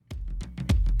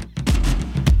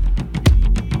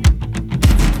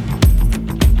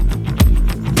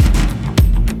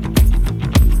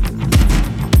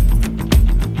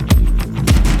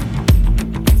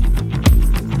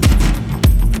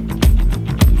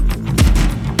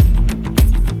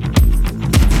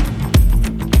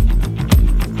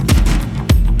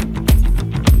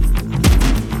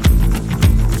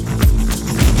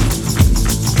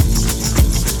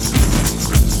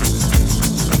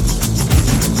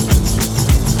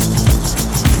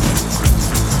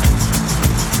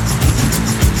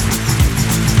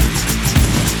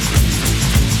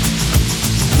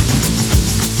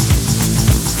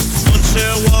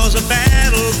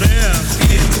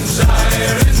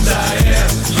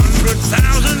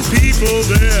people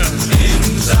there.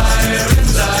 In Zaire, in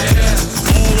Zaire.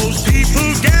 All those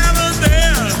people gathered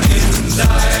there. In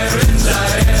Zaire, in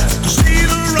Zaire. To see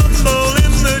the rumble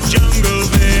in the jungle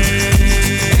there.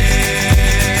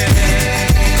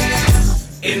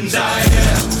 In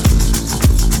Zaire.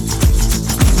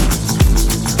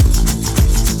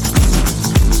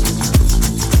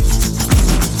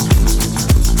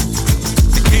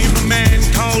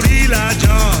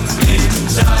 Elijah. In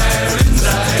Zaire, in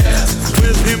Zaire.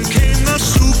 With him came a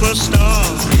superstar.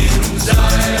 In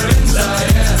Zaire, in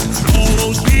Zaire. All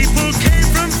those people came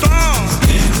from far.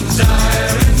 In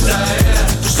Zaire, in Zaire.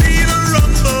 To see the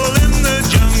rumble in the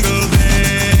jungle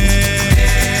there.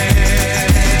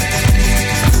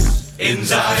 In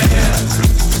Zaire.